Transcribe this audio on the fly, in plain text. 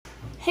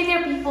Hey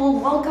there people,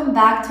 welcome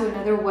back to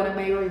another one of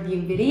my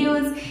review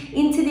videos.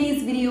 In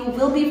today's video,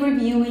 we'll be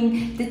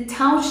reviewing the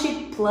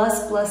Township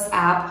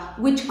app,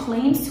 which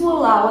claims to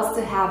allow us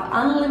to have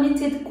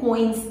unlimited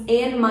coins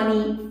and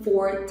money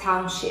for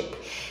Township.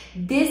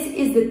 This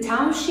is the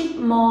Township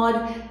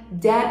mod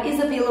that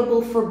is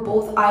available for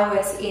both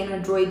iOS and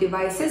Android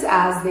devices,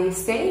 as they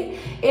say.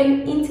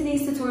 And in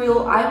today's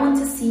tutorial, I want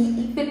to see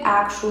if it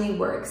actually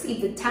works, if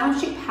the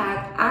Township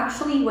hack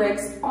actually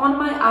works on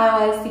my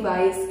iOS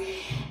device,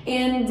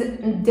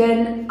 and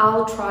then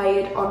I'll try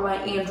it on my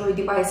Android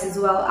device as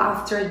well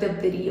after the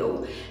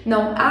video.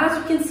 Now, as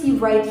you can see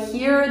right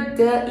here,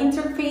 the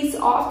interface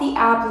of the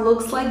app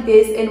looks like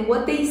this, and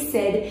what they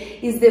said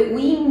is that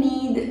we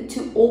need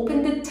to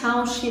open the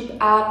Township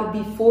app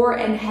before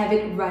and have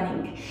it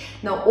running.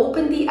 Now,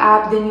 open the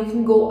app, then you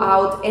can go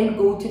out and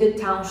go to the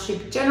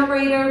Township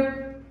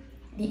generator.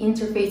 The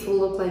interface will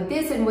look like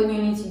this, and what you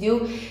need to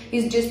do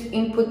is just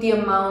input the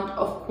amount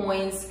of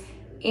coins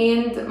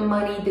and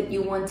money that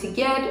you want to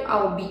get.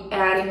 I'll be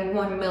adding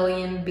 1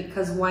 million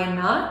because why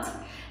not?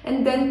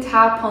 And then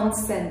tap on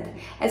send.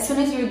 As soon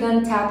as you're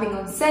done tapping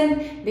on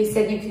send, they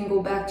said you can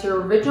go back to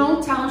your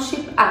original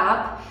Township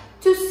app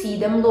to see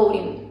them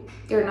loading.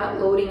 They're not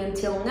loading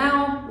until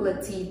now.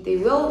 Let's see if they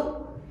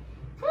will.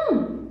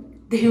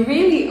 They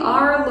really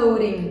are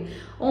loading.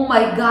 Oh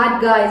my God,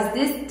 guys,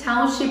 this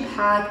Township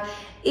hack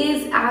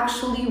is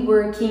actually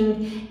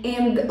working,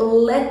 and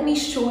let me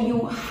show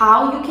you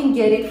how you can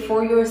get it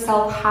for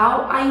yourself,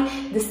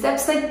 the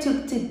steps I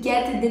took to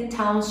get the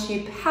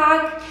Township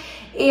hack,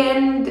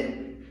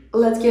 and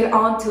let's get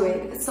on to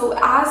it. So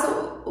as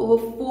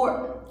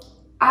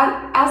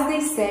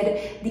they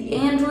said, the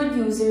Android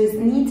users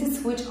need to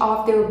switch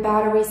off their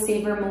battery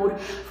saver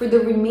mode for the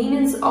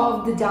remainance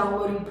of the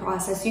downloading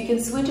process. You can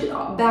switch it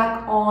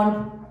back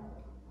on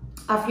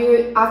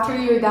after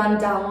you're done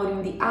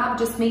downloading the app.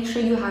 Just make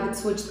sure you have it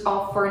switched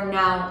off for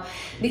now.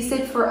 They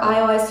said for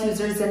iOS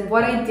users, and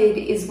what I did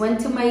is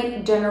went to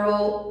my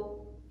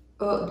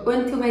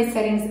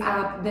settings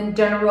app, then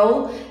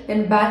general,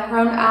 then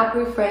background app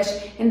refresh,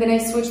 and then I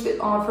switched it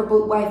on for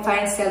both Wi-Fi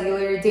and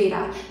cellular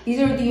data. These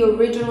are the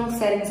original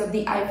settings of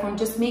the iPhone.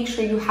 Just make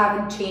sure you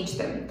haven't changed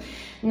them.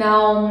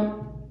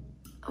 Now,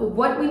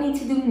 what we need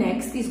to do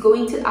next is go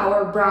into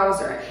our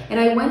browser, and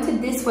I went to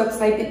this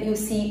website that you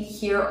see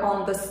here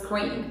on the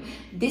screen.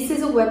 This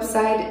is a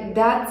website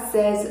that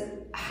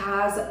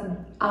has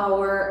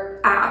our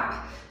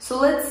app.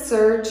 So let's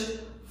search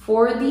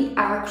for the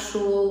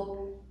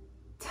actual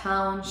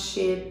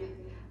Township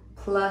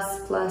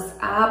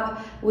app,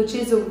 which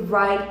is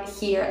right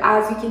here.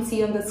 As you can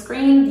see on the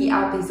screen, the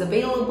app is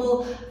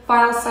available,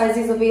 file size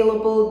is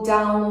available,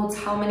 downloads,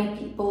 how many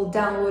people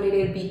downloaded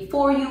it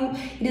before you.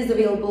 It is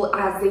available,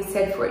 as they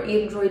said, for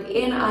Android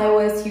and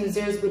iOS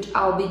users, which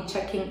I'll be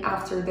checking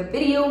after the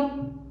video.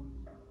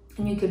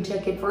 And you can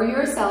check it for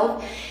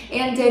yourself,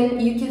 and then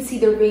you can see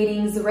the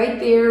ratings right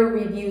there,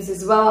 reviews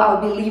as well.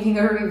 I'll be leaving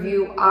a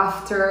review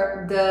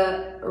after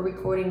the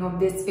recording of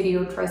this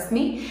video, trust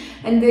me.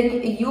 And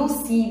then you'll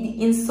see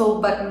the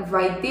install button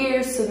right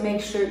there, so make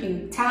sure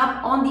you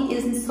tap on the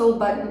install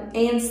button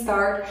and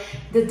start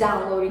the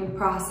downloading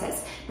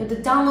process. Now, the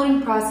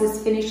downloading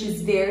process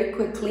finishes very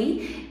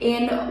quickly,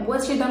 and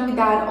once you're done with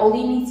that, all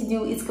you need to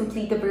do is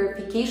complete the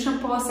verification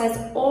process.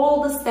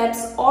 All the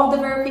steps of the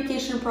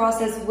verification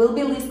process will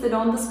be listed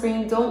on the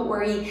screen. Don't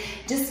worry,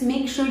 just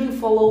make sure you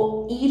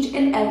follow each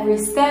and every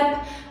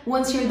step.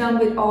 Once you're done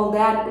with all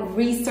that,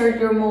 restart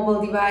your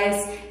mobile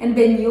device, and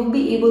then you'll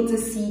be able to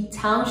see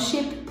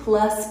Township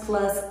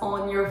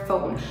on your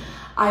phone.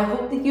 I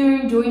hope that you're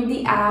enjoying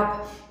the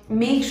app.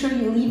 Make sure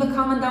you leave a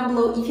comment down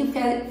below if you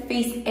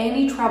face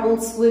any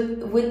troubles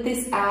with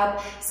this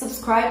app.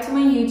 Subscribe to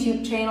my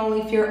YouTube channel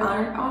if you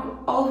aren't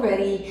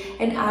already,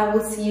 and I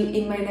will see you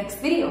in my next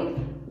video.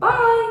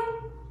 Bye!